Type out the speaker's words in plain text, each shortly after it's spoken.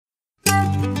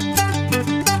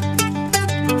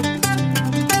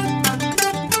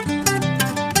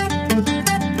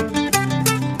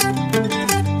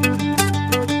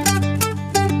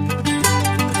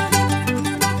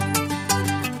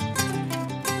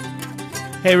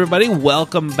Hey everybody,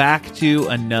 welcome back to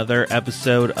another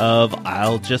episode of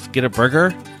I'll Just Get a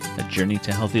Burger, a journey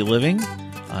to healthy living.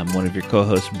 I'm one of your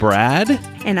co-hosts, Brad.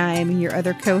 And I'm your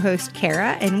other co-host,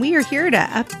 Kara, and we are here to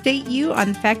update you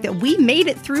on the fact that we made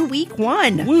it through week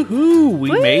 1. Woohoo!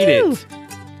 We made it.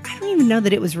 I don't even know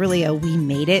that it was really a we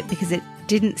made it because it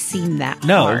didn't seem that hard.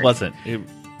 No, it wasn't.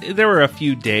 There were a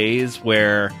few days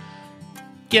where,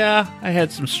 yeah, I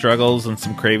had some struggles and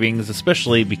some cravings,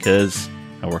 especially because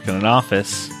I work in an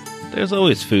office. There's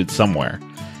always food somewhere.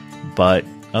 But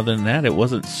other than that, it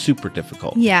wasn't super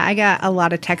difficult. Yeah, I got a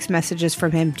lot of text messages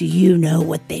from him. Do you know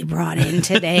what they brought in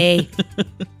today?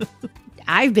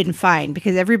 I've been fine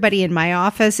because everybody in my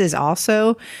office is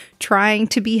also trying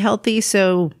to be healthy.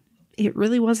 So it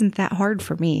really wasn't that hard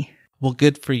for me. Well,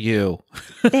 good for you.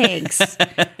 Thanks.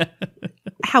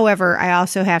 However, I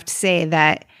also have to say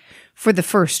that for the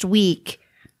first week,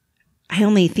 I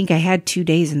only think I had 2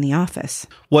 days in the office.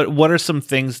 What are some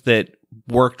things that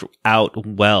worked out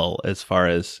well as far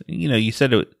as, you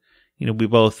said it, we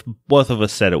both of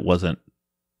us said it wasn't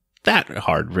that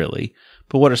hard really,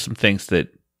 but what are some things that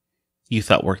you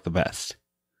thought worked the best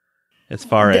as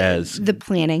far as the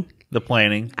planning? The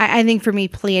planning. I think for me,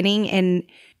 planning and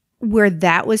where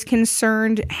that was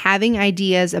concerned, having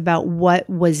ideas about what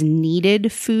was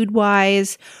needed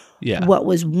food-wise, what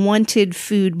was wanted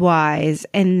food-wise,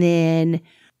 and then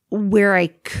where I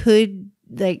could,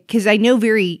 because I know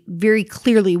very, very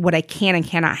clearly what I can and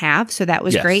cannot have. So that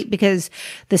was great because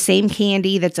the same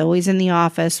candy that's always in the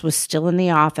office was still in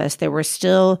the office. There were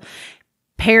still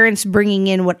parents bringing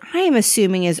in what I am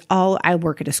assuming is I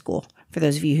work at a school. For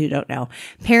those of you who don't know,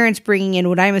 parents bringing in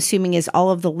what I'm assuming is all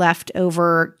of the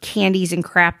leftover candies and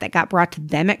crap that got brought to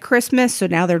them at Christmas. So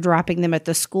now they're dropping them at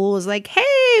the school is like,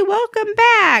 hey, welcome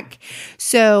back.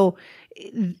 So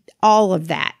all of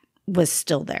that was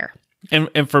still there.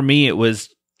 And for me, it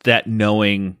was that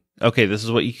knowing, okay, this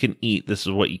is what you can eat. This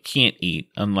is what you can't eat.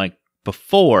 Unlike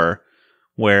before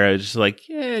where I was just like,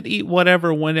 yeah, eat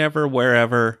whatever, whenever,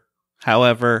 wherever,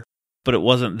 however. But it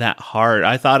wasn't that hard.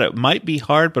 I thought it might be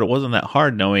hard, but it wasn't that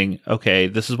hard knowing, okay,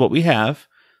 this is what we have.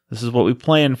 This is what we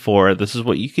plan for. This is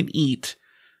what you can eat.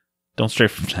 Don't stray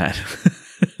from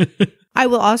that. I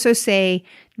will also say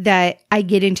that I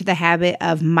get into the habit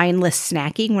of mindless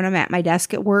snacking when I'm at my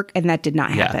desk at work, and that did not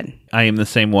happen. I am the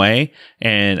same way,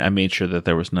 and I made sure that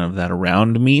there was none of that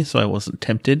around me, so I wasn't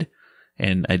tempted,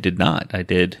 and I did not. I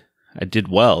did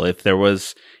well. If there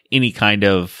was any kind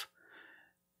of,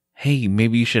 hey,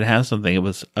 maybe you should have something, it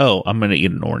was, oh, I'm going to eat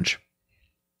an orange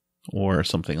or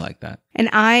something like that. And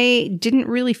I didn't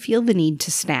really feel the need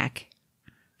to snack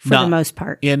for the most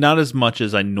part. Yeah, not as much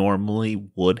as I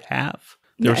normally would have.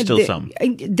 There was still some.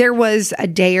 There was a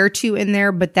day or two in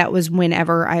there, but that was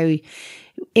whenever I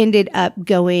ended up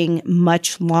going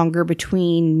much longer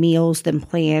between meals than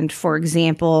planned. For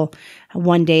example,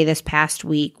 one day this past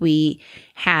week, we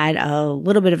had a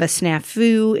little bit of a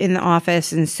snafu in the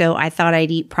office. And so I thought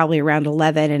I'd eat probably around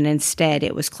 11 and instead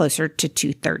it was closer to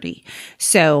 2:30.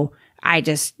 So I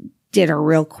just did a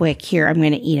real quick here. I'm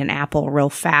going to eat an apple real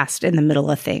fast in the middle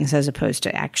of things as opposed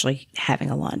to actually having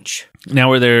a lunch. Now,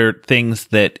 were there things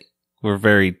that were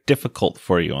very difficult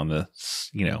for you on the,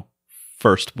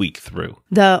 first week through?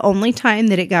 The only time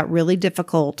that it got really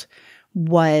difficult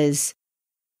was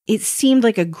it seemed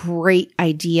like a great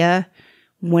idea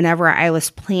whenever I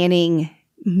was planning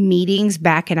meetings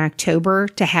back in October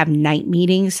to have night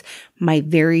meetings my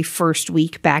very first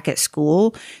week back at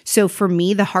school. So for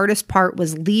me, the hardest part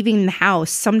was leaving the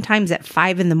house sometimes at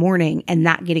 5 a.m. and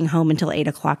not getting home until 8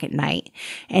 o'clock at night.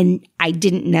 And I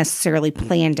didn't necessarily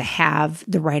plan to have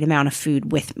the right amount of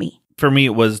food with me. For me,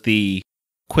 it was the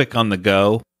quick on the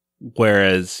go,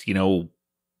 whereas,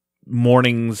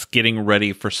 mornings getting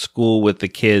ready for school with the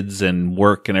kids and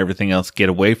work and everything else get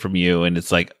away from you. And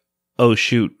it's like, oh,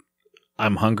 shoot,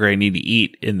 I'm hungry. I need to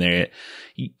eat in there.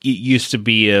 It used to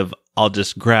be I'll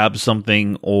just grab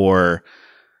something or,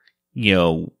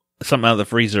 something out of the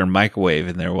freezer and microwave.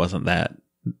 And there wasn't that.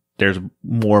 There's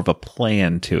more of a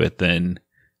plan to it than,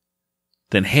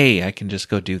 hey, I can just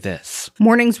go do this.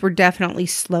 Mornings were definitely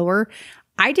slower.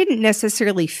 I didn't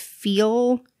necessarily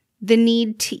feel the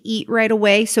need to eat right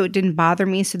away, so it didn't bother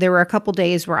me. So there were a couple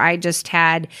days where I just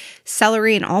had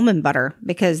celery and almond butter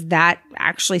because that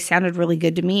actually sounded really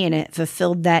good to me and it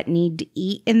fulfilled that need to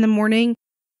eat in the morning.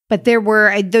 But there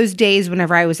were those days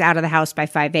whenever I was out of the house by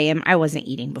 5 a.m., I wasn't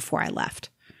eating before I left.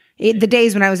 The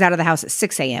days when I was out of the house at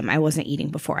 6 a.m., I wasn't eating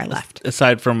before I left.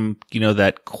 Aside from,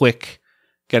 that quick,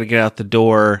 got to get out the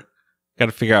door, got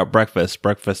to figure out breakfast.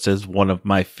 Breakfast is one of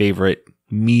my favorite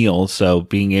meals, so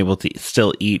being able to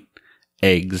still eat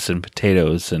eggs and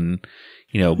potatoes and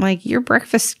like your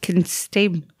breakfast can stay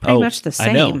pretty much the same.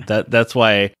 I know that's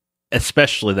why,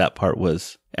 especially that part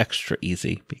was extra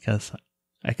easy because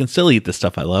I can still eat the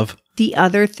stuff I love. The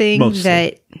other thing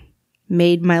that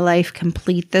made my life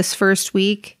complete this first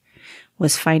week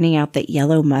was finding out that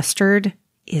yellow mustard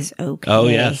is okay. Oh,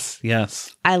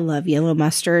 yes. I love yellow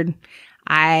mustard.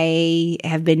 I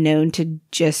have been known to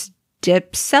just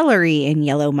dip celery in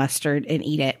yellow mustard and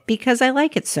eat it because I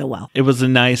like it so well. It was a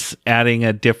nice adding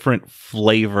a different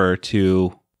flavor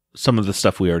to some of the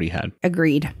stuff we already had.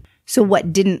 Agreed. So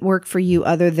what didn't work for you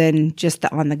other than just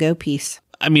the on-the-go piece?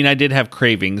 I mean, I did have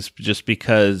cravings just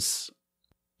because,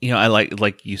 I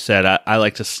like you said, I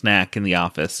like to snack in the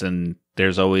office, and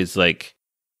there's always like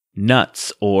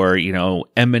nuts or,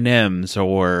 M&Ms,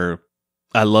 or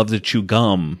I love to chew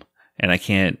gum and I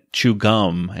can't chew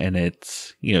gum, and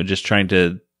it's, just trying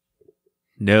to,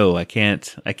 no, I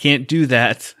can't do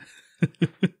that.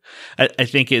 I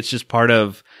think it's just part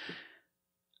of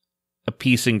a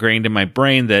piece ingrained in my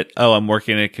brain that, I'm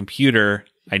working at a computer.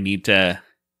 I need to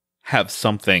have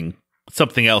something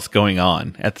else going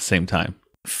on at the same time.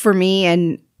 For me,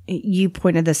 and you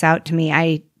pointed this out to me,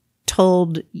 I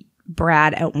told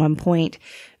Brad at one point,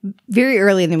 very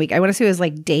early in the week, I want to say it was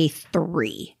like day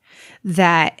 3,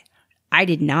 that I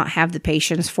did not have the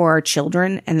patience for our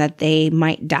children and that they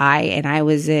might die. And I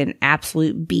was in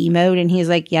absolute B mode. And he's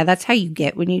like, yeah, that's how you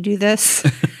get when you do this.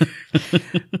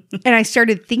 And I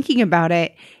started thinking about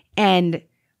it, and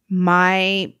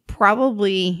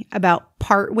probably about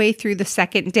partway through the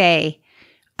second day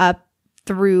up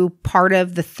through part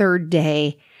of the third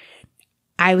day,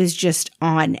 I was just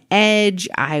on edge.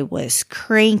 I was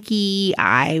cranky.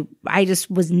 I just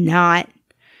was not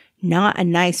a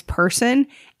nice person.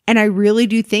 And I really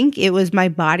do think it was my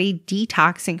body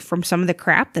detoxing from some of the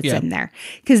crap that's in there.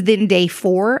 Because then day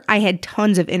 4, I had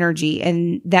tons of energy.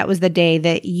 And that was the day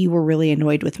that you were really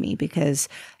annoyed with me, because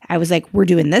I was like, we're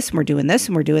doing this, and we're doing this,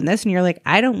 and we're doing this. And you're like,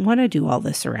 I don't want to do all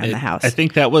this around the house. I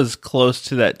think that was close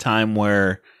to that time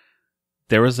where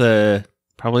there was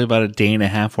probably about a day and a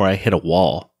half where I hit a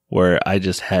wall where I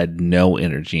just had no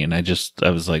energy. And I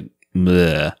was like,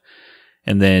 bleh.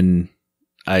 And then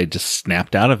I just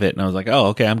snapped out of it, and I was like, oh,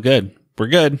 okay, I'm good. We're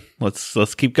good.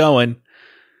 Let's keep going.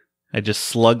 I just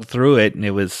slugged through it, and it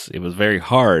was very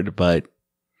hard, but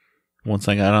once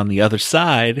I got on the other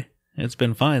side, it's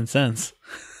been fine since.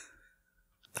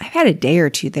 I've had a day or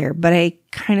two there, but I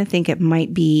kind of think it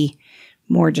might be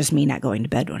more just me not going to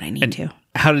bed when I need to.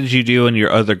 How did you do in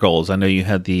your other goals? I know you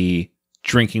had the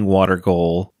drinking water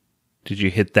goal. Did you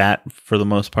hit that for the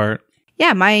most part?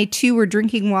 Yeah, my 2 were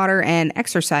drinking water and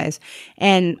exercise.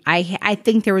 And I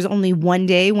think there was only one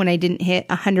day when I didn't hit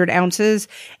 100 ounces.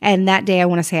 And that day, I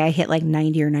want to say I hit like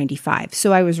 90 or 95.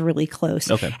 So I was really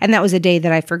close. Okay. And that was a day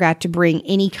that I forgot to bring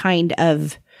any kind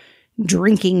of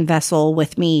drinking vessel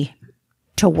with me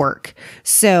to work.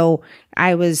 So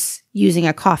I was using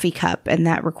a coffee cup, and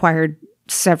that required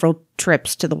several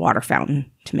trips to the water fountain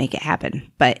to make it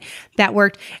happen. But that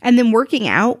worked. And then working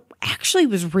out actually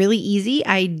was really easy.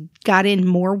 I got in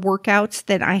more workouts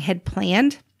than I had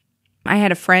planned. I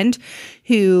had a friend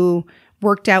who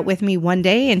worked out with me one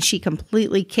day, and she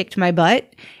completely kicked my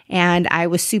butt, and I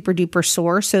was super duper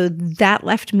sore. So that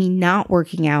left me not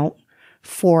working out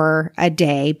for a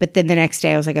day. But then the next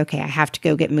day I was like, okay, I have to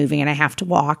go get moving, and I have to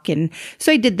walk. And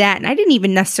so I did that. And I didn't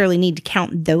even necessarily need to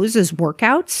count those as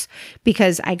workouts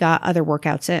because I got other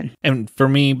workouts in. And for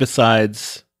me,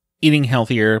 besides eating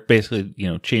healthier, basically,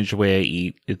 change the way I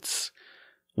eat, it's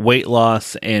weight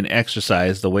loss and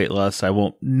exercise. The weight loss I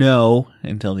won't know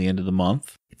until the end of the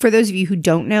month. For those of you who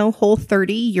don't know,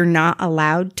 Whole30, you're not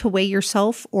allowed to weigh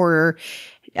yourself or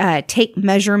take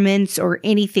measurements or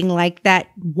anything like that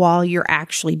while you're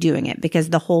actually doing it, because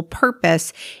the whole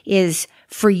purpose is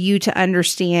for you to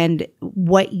understand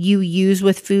what you use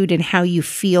with food and how you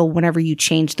feel whenever you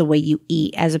change the way you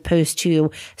eat, as opposed to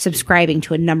subscribing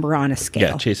to a number on a scale.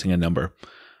 Yeah, chasing a number.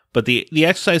 But the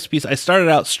exercise piece, I started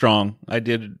out strong. I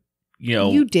did,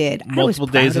 you did multiple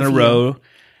days in a row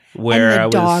where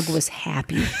and the dog was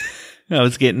happy. I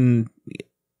was getting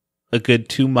a good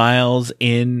 2 miles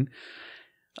in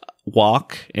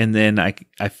walk, and then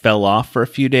I fell off for a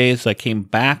few days. I came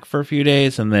back for a few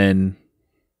days, and then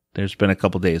there's been a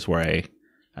couple days where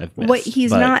I've missed. What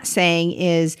he's not saying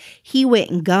is he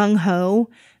went gung-ho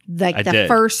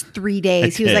first 3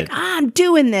 days. He was like, I'm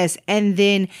doing this. And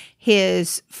then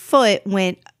his foot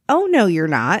went, oh, no, you're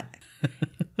not.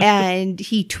 And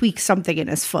he tweaked something in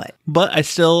his foot. But I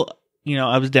still,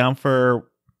 I was down for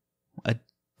a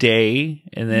day,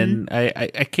 and then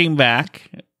I came back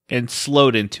and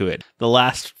slowed into it. The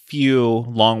last few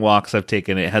long walks I've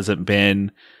taken, it hasn't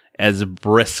been as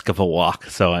brisk of a walk.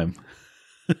 So I'm.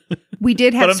 We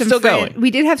did have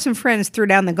we did have some friends throw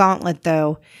down the gauntlet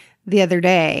though the other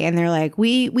day, and they're like,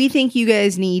 we think you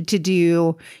guys need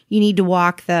to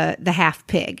walk the half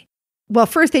pig. Well,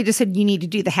 first they just said you need to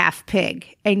do the half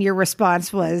pig, and your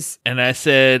response was, and I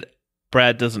said,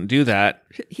 Brad doesn't do that.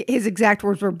 His exact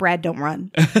words were, Brad don't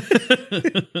run.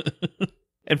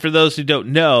 And for those who don't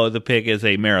know, the pig is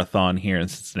a marathon here in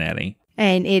Cincinnati.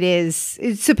 And it's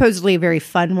supposedly a very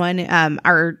fun one.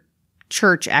 Our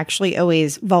church actually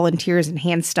always volunteers and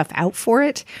hands stuff out for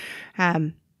it.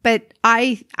 But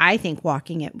I think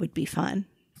walking it would be fun.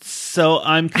 So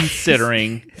I'm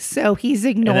considering. So he's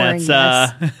ignoring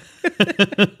this.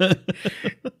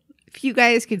 If you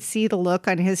guys could see the look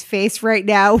on his face right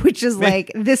now, which is like,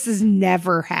 this is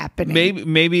never happening.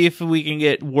 Maybe if we can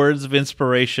get words of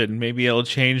inspiration, maybe it'll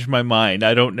change my mind.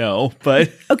 I don't know,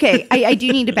 but okay, I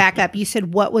do need to back up. You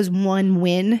said what was one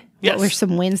win? Yes. What were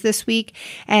some wins this week?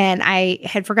 And I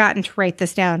had forgotten to write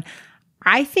this down.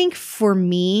 I think for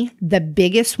me, the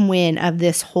biggest win of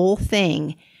this whole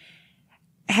thing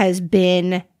has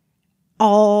been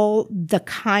all the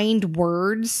kind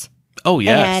words. Oh,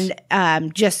 yes.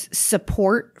 And just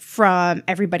support from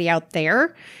everybody out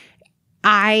there.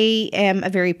 I am a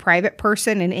very private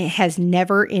person, and it has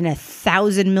never in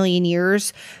 1,000 million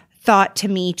years thought to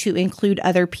me to include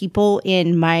other people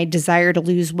in my desire to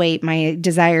lose weight, my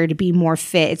desire to be more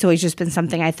fit. It's always just been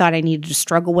something I thought I needed to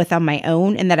struggle with on my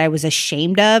own and that I was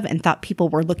ashamed of and thought people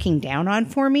were looking down on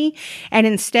for me. And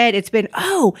instead it's been,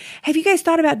 oh, have you guys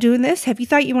thought about doing this? Have you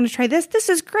thought you want to try this? This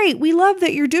is great. We love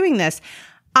that you're doing this.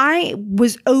 I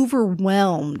was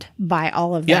overwhelmed by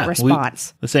all of that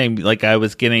response. The same, like I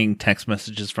was getting text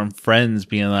messages from friends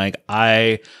being like,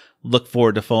 I look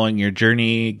forward to following your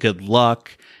journey. Good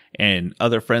luck. And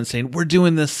other friends saying, we're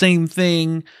doing the same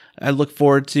thing. I look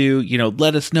forward to,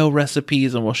 let us know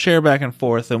recipes and we'll share back and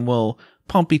forth and we'll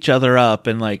pump each other up.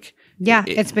 And like, yeah,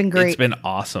 it's been great. It's been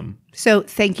awesome. So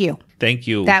thank you. Thank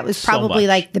you. That was probably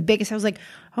like the biggest. I was like,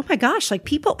 oh my gosh, like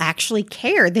people actually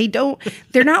care.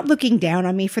 They're not looking down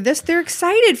on me for this. They're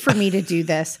excited for me to do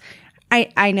this.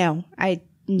 I know I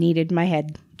needed my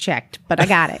head checked, but I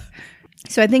got it.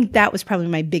 So I think that was probably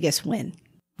my biggest win.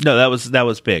 No, that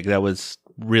was big. That was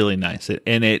really nice.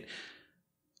 And it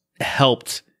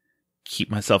helped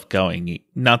keep myself going.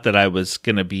 Not that I was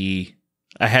going to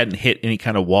I hadn't hit any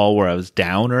kind of wall where I was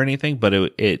down or anything, but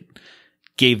it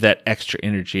gave that extra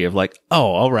energy of like,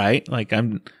 oh, all right. Like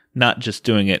I'm not just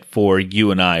doing it for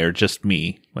you and I or just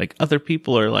me. Like other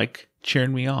people are like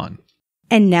cheering me on.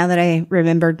 And now that I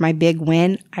remembered my big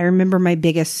win, I remember my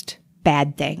biggest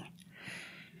bad thing.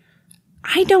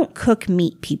 I don't cook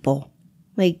meat, people.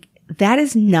 Like that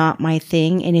is not my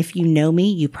thing. And if you know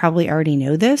me, you probably already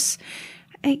know this.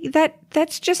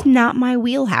 That's just not my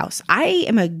wheelhouse. I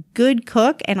am a good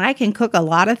cook and I can cook a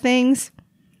lot of things.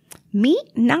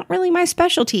 Meat, not really my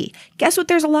specialty. Guess what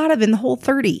there's a lot of in the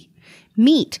Whole30?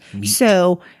 Meat.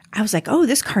 So I was like, oh,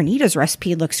 this carnitas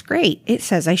recipe looks great. It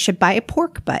says I should buy a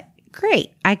pork butt.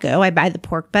 Great. I buy the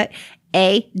pork butt.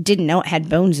 A, didn't know it had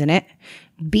bones in it.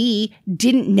 B,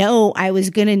 didn't know I was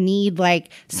going to need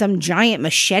like some giant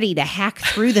machete to hack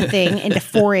through the thing into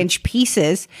 4-inch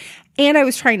pieces. And I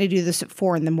was trying to do this at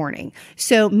 4 a.m.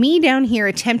 So me down here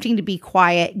attempting to be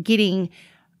quiet, getting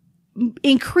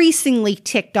increasingly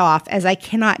ticked off as I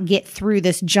cannot get through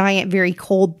this giant, very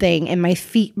cold thing. And my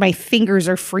fingers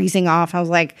are freezing off. I was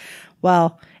like,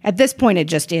 well, at this point, it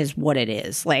just is what it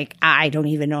is. Like, I don't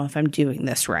even know if I'm doing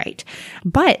this right.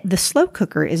 But the slow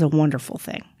cooker is a wonderful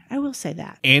thing. I will say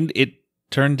that. And it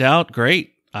turned out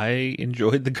great. I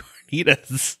enjoyed the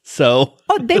carnitas. So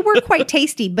they were quite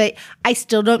tasty, but I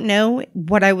still don't know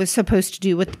what I was supposed to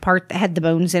do with the part that had the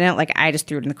bones in it. Like I just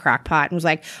threw it in the crock pot and was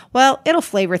like, well, it'll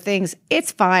flavor things.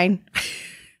 It's fine.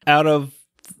 Out of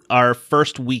our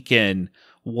first weekend,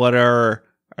 is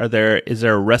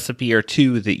there a recipe or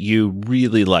two that you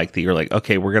really like that you're like,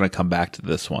 okay, we're going to come back to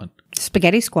this one?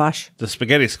 Spaghetti squash. The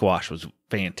spaghetti squash was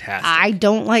fantastic. I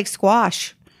don't like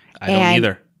squash. I don't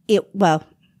either.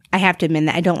 I have to admit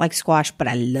that I don't like squash, but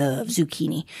I love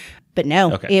zucchini. But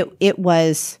no, okay. It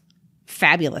was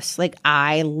fabulous. Like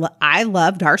I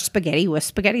loved our spaghetti with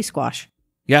spaghetti squash.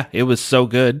 Yeah, it was so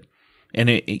good.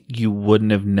 And you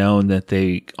wouldn't have known that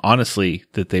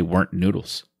they weren't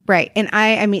noodles. Right. And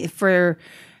I mean, for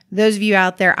those of you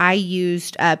out there, I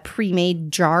used a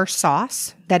pre-made jar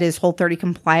sauce that is Whole30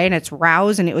 compliant. It's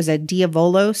Rouse, and it was a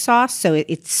Diavolo sauce, so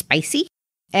it's spicy.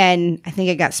 And I think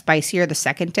it got spicier the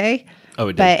second day. Oh,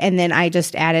 it did. And then I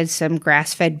just added some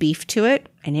grass-fed beef to it,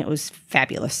 and it was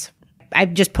fabulous. I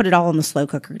just put it all in the slow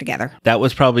cooker together. That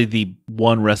was probably the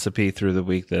one recipe through the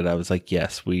week that I was like,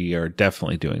 yes, we are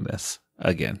definitely doing this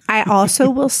again. I also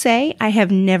will say I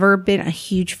have never been a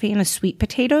huge fan of sweet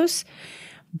potatoes,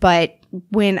 but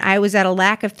when I was at a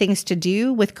lack of things to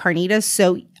do with carnitas,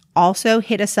 so also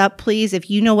hit us up, please. If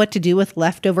you know what to do with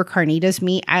leftover carnitas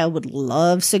meat, I would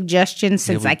love suggestions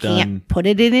since I can't put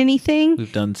it in anything.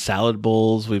 We've done salad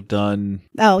bowls. We've done...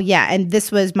 Oh, yeah. And this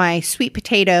was my sweet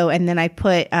potato. And then I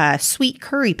put sweet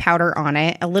curry powder on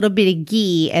it, a little bit of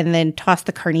ghee, and then tossed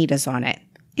the carnitas on it.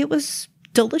 It was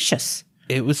delicious.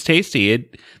 It was tasty.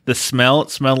 The smell, it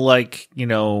smelled like,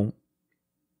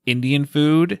 Indian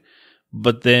food,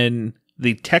 but then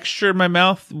the texture in my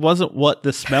mouth wasn't what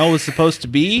the smell was supposed to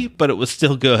be, but it was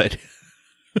still good.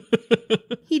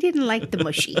 He didn't like the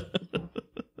mushy.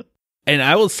 And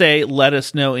I will say, let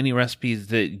us know any recipes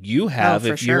that you have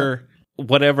if you're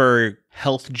whatever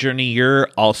health journey you're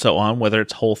also on, whether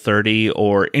it's Whole30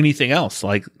 or anything else.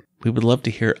 Like, we would love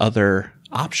to hear other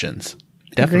options.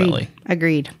 Definitely.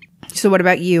 Agreed. So what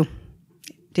about you?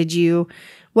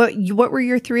 What were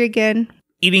your 3 again?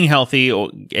 Eating healthy,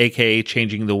 aka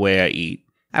changing the way I eat.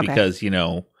 Okay. Because,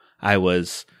 I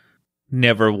was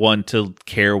never one to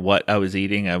care what I was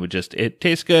eating. I would just, it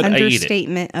tastes good, I eat it.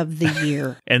 Understatement of the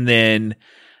year. And then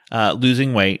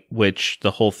losing weight, which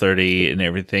the Whole30 and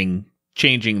everything,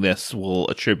 changing this will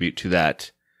attribute to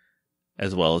that,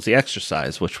 as well as the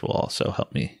exercise, which will also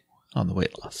help me on the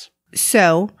weight loss.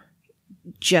 So,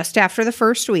 just after the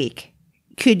first week,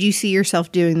 could you see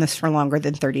yourself doing this for longer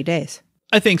than 30 days?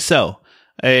 I think so.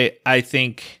 I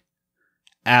think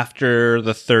after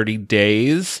the 30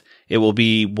 days, it will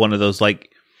be one of those,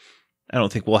 like, I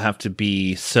don't think we'll have to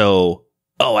be so,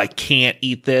 I can't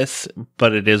eat this,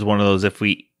 but it is one of those, if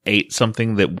we ate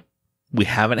something that we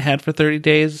haven't had for 30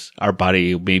 days, our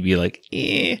body may be like,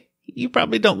 you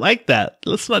probably don't like that.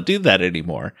 Let's not do that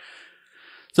anymore.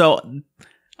 So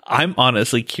I'm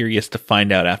honestly curious to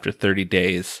find out after 30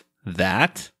 days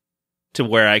to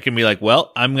where I can be like,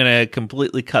 well, I'm going to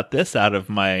completely cut this out of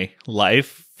my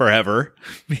life forever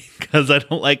because I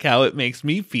don't like how it makes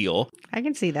me feel. I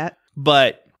can see that.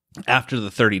 But after the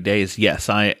 30 days, yes,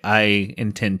 I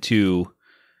intend to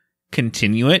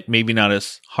continue it. Maybe not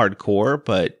as hardcore,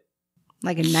 but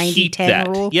like a 90-10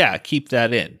 rule? Yeah, keep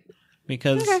that in.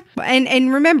 Because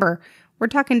And remember, we're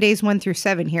talking days 1 through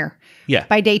 7 here. Yeah.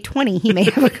 By day 20, he may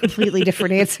have a completely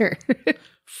different answer.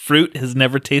 Fruit has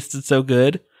never tasted so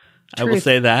good. Truth. I will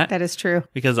say that. That is true.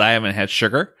 Because I haven't had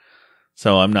sugar.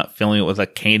 So I'm not filling it with a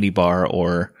candy bar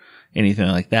or anything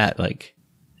like that. Like,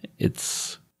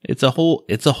 it's a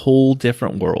whole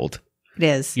different world. It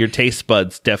is. Your taste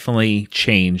buds definitely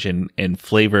change and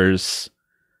flavors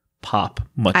pop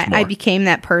much more. I became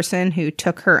that person who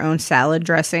took her own salad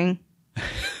dressing.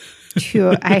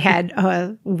 I had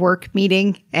a work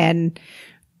meeting and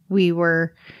we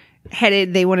were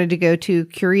headed, they wanted to go to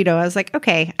Curito. I was like,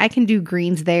 okay, I can do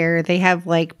greens there. They have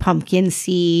like pumpkin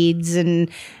seeds and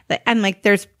I'm like,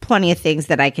 there's plenty of things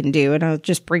that I can do. And I'll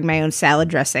just bring my own salad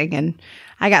dressing. And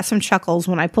I got some chuckles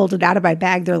when I pulled it out of my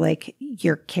bag. They're like,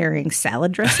 you're carrying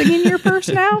salad dressing in your purse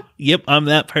now? Yep, I'm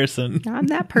that person. I'm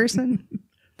that person.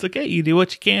 It's okay. You do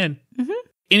what you can. Mm-hmm.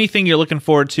 Anything you're looking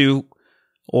forward to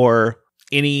or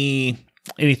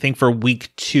anything for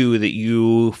week 2 that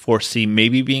you foresee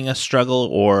maybe being a struggle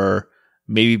or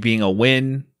maybe being a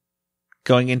win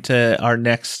going into our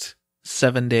next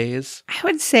 7 days? I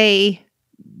would say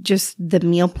just the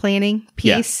meal planning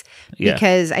piece,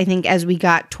 because I think as we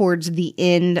got towards the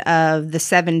end of the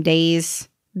 7 days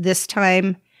this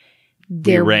time,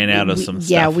 we ran out of some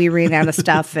stuff. Yeah, we ran out of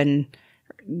stuff and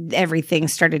everything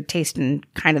started tasting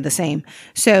kind of the same.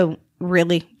 So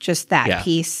really just that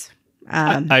piece.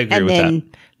 I agree with that. And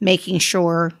then making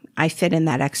sure I fit in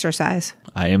that exercise.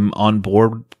 I am on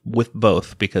board with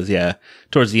both because,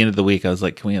 towards the end of the week, I was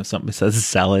like, can we have something besides a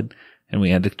salad? And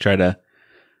we had to try to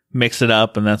mix it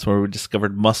up. And that's where we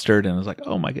discovered mustard. And I was like,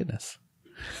 oh, my goodness.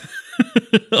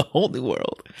 A whole new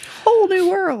world. Whole new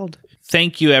world.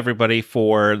 Thank you, everybody,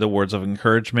 for the words of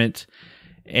encouragement.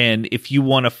 And if you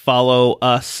want to follow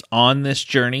us on this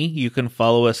journey, you can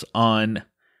follow us on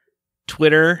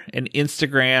Twitter and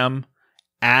Instagram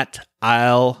at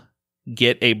I'll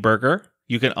Get a Burger.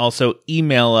 You can also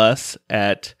email us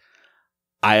at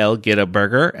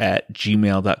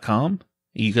I'llGetAburger@gmail.com.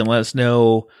 You can let us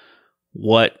know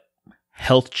what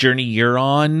health journey you're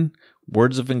on,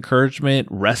 words of encouragement,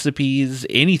 recipes,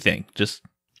 anything. Just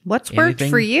what's worked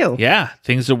for you. Yeah,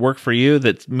 things that work for you, or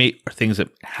things that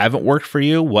haven't worked for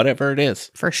you, whatever it is.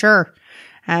 For sure.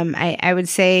 I would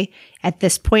say at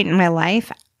this point in my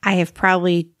life, I have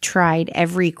probably tried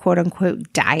every quote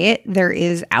unquote diet there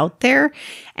is out there.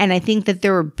 And I think that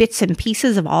there were bits and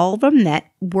pieces of all of them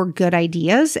that were good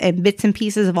ideas and bits and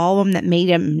pieces of all of them that made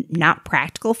them not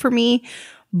practical for me.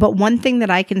 But one thing that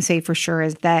I can say for sure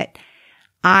is that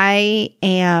I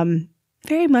am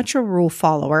very much a rule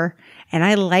follower, and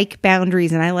I like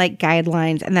boundaries and I like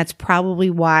guidelines. And that's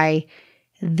probably why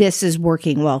this is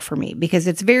working well for me, because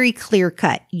it's very clear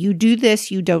cut. You do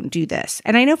this, you don't do this.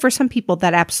 And I know for some people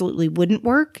that absolutely wouldn't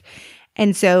work.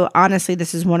 And so honestly,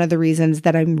 this is one of the reasons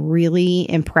that I'm really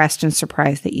impressed and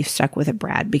surprised that you've stuck with it,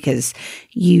 Brad, because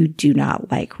you do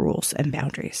not like rules and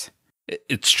boundaries.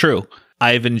 It's true.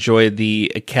 I've enjoyed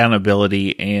the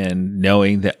accountability and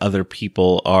knowing that other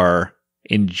people are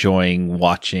enjoying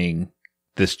watching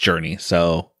this journey.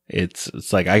 So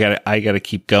it's like I gotta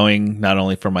keep going, not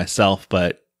only for myself,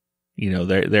 but you know,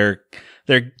 they're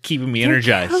keeping me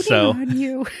energized. So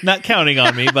not counting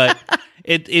on me, but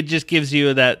it just gives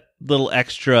you that little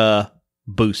extra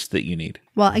boost that you need.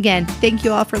 Well, again, thank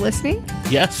you all for listening.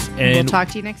 Yes, and we'll talk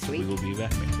to you next week. We will be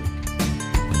back.